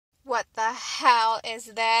What the hell is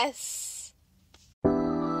this?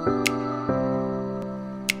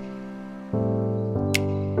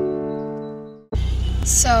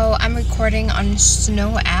 So I'm recording on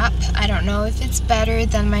Snow app. I don't know if it's better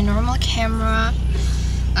than my normal camera.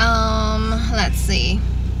 Let's see.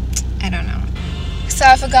 I don't know. So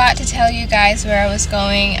I forgot to tell you guys where I was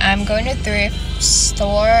going. I'm going to Thrift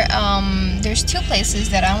store. There's two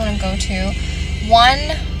places that I want to go to.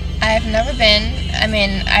 One, I've never been. I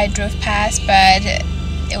mean, I drove past, but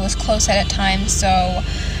it was closed at a time, so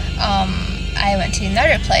I went to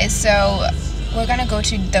another place. So we're gonna go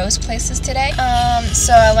to those places today.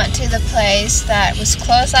 So I went to the place that was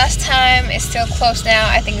closed last time. It's still closed now.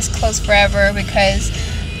 I think it's closed forever because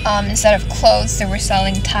instead of clothes, they were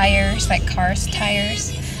selling tires, like cars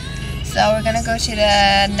tires. So we're gonna go to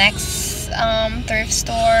the next thrift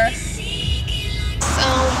store.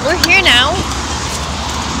 So we're here now.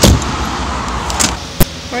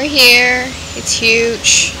 We're here. It's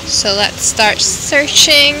huge. So let's start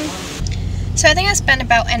searching. So I think I spent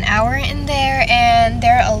about an hour in there, and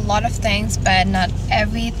there are a lot of things, but not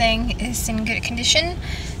everything is in good condition.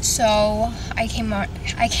 So I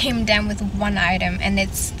came down with one item, and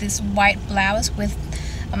it's this white blouse with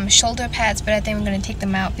shoulder pads, but I think I'm gonna take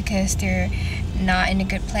them out because they're not in a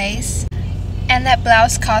good place. And that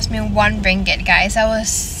blouse cost me 1 ringgit, guys. I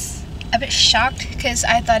was a bit shocked because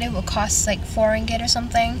I thought it would cost like 4 ringgit or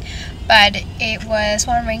something, but it was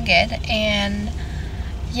 1 ringgit. And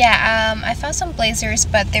yeah, I found some blazers,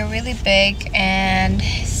 but they're really big and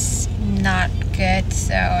it's not good,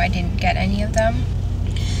 so I didn't get any of them.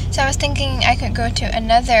 So I was thinking I could go to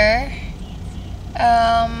another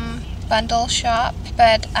bundle shop,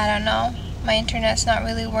 but I don't know. My internet's not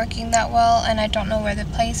really working that well, and I don't know where the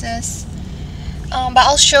place is. But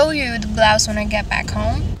I'll show you the blouse when I get back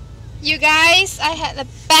home. You guys, I had the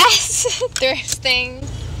best thrifting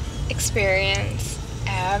experience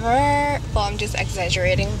ever. Well, I'm just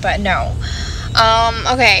exaggerating, but no.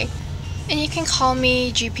 Okay, and you can call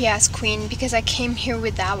me GPS queen because I came here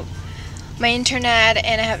without my internet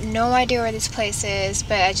and I have no idea where this place is,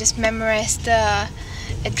 but I just memorized the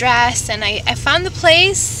address and I found the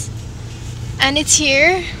place, and it's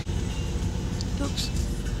here. Oops.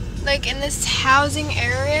 Like in this housing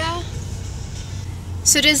area.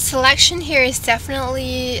 So the selection here is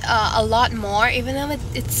definitely a lot more, even though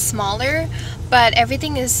it's smaller, but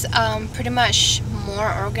everything is pretty much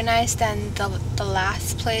more organized than the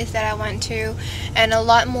last place that I went to, and a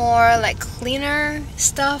lot more like cleaner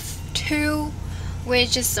stuff too,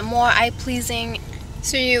 which is more eye-pleasing,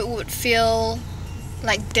 so you would feel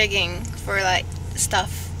like digging for like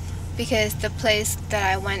stuff, because the place that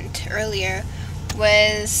I went earlier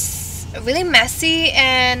was really messy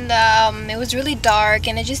and it was really dark,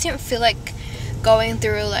 and I just didn't feel like going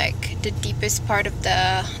through like the deepest part of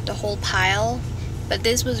the whole pile. But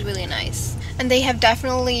this was really nice, and they have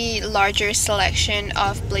definitely larger selection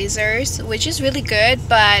of blazers, which is really good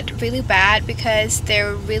but really bad because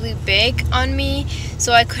they're really big on me,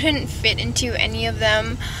 so I couldn't fit into any of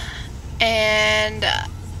them. And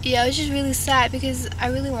yeah, it was just really sad because I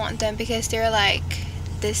really want them because they're like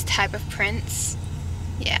this type of prints.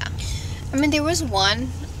 Yeah, I mean, there was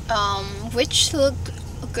one which looked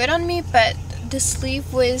good on me, but the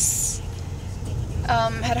sleeve was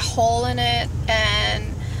had a hole in it,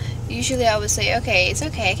 and usually I would say, okay, it's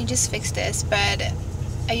okay, I can just fix this, but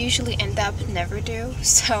I usually end up never do,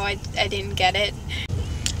 so I didn't get it.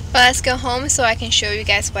 But let's go home so I can show you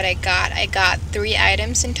guys what I got. I got 3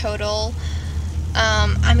 items in total.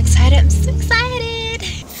 I'm excited. I'm so excited.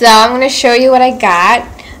 So I'm gonna show you what I got.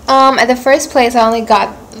 At the first place, I only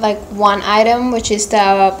got like 1 item, which is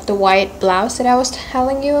the white blouse that I was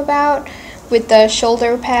telling you about with the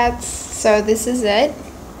shoulder pads. So this is it.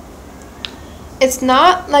 It's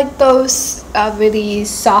not like those really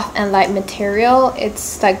soft and light material.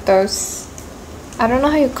 It's like those, I don't know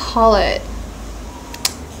how you call it,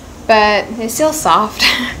 but it's still soft.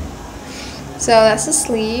 So that's the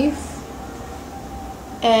sleeve,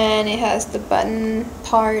 and it has the button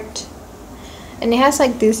part, and it has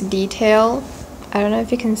like this detail. I don't know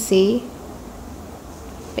if you can see,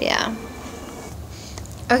 but yeah.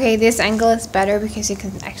 Okay, this angle is better because you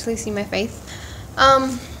can actually see my face.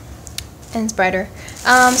 And it's brighter.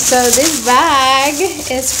 So this bag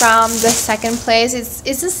is from the second place.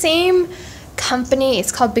 It's the same company.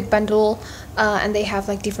 It's called Big Bundle, and they have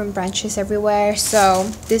like different branches everywhere. So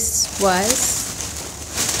this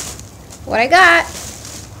was what I got.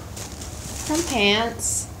 Some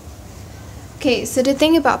pants. Okay, so the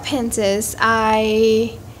thing about pants is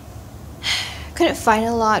I couldn't find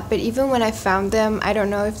a lot, but even when I found them, I don't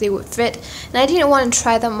know if they would fit, and I didn't want to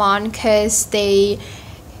try them on because they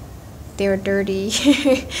they're dirty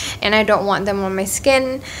and I don't want them on my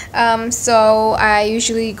skin. So I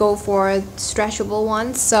usually go for stretchable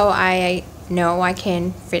ones, so I know I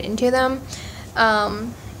can fit into them.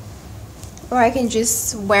 Or I can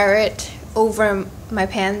just wear it over my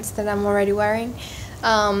pants that I'm already wearing.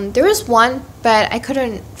 There was one, but I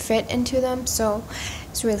couldn't fit into them, so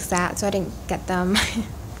it's really sad, so I didn't get them.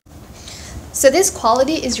 So this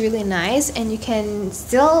quality is really nice, and you can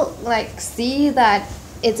still like see that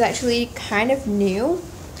it's actually kind of new,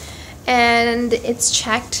 and it's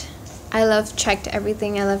checked. I love checked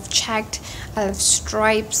everything. I love checked. I love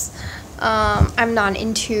stripes. I'm not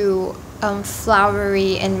into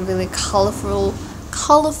flowery and really colorful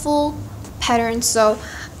patterns, so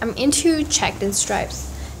I'm into checked and stripes.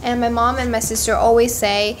 And my mom and my sister always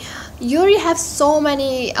say, you already have so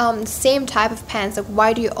many same type of pants, like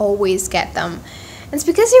why do you always get them? And it's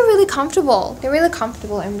because they're really comfortable. They're really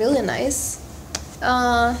comfortable and really nice.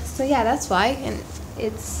 So yeah, that's why. And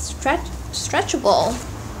it's stretchable.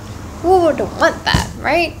 Who would want that,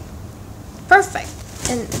 right? Perfect.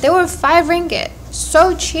 And they were 5 ringgit.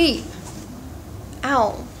 So cheap.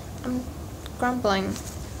 Ow, I'm grumbling.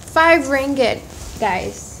 5 ringgit,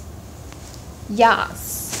 guys.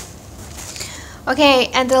 Yes. Okay,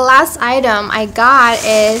 and the last item I got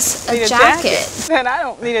is a jacket. And I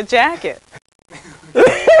don't need a jacket.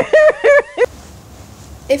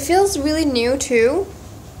 It feels really new too.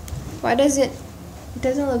 Why does it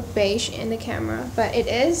doesn't look beige in the camera, but it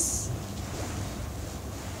is.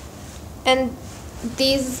 And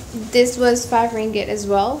this was 5 ringgit as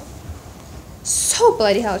well. So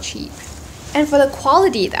bloody hell cheap. And for the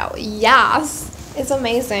quality though, yes, it's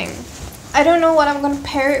amazing. I don't know what I'm gonna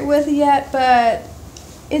pair it with yet, but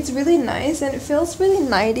it's really nice and it feels really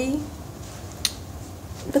nighty.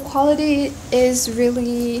 The quality is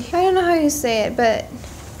really, I don't know how you say it, but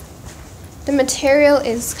the material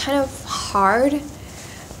is kind of hard,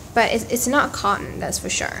 but it's not cotton, that's for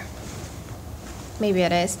sure. Maybe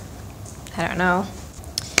it is. I don't know.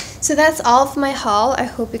 So that's all of my haul. I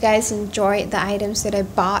hope you guys enjoyed the items that I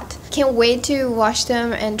bought. Can't wait to wash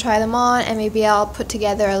them and try them on, and maybe I'll put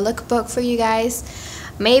together a lookbook for you guys.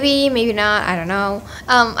 Maybe, maybe not, I don't know.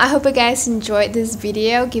 I hope you guys enjoyed this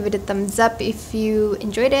video. Give it a thumbs up if you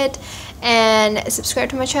enjoyed it, and subscribe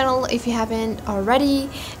to my channel if you haven't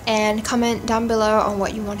already, and comment down below on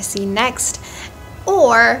what you want to see next,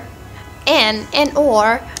 or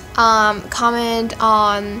comment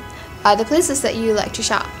on the places that you like to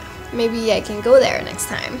shop. Maybe I can go there next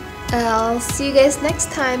time. I'll see you guys next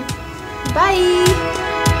time.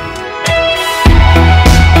 Bye!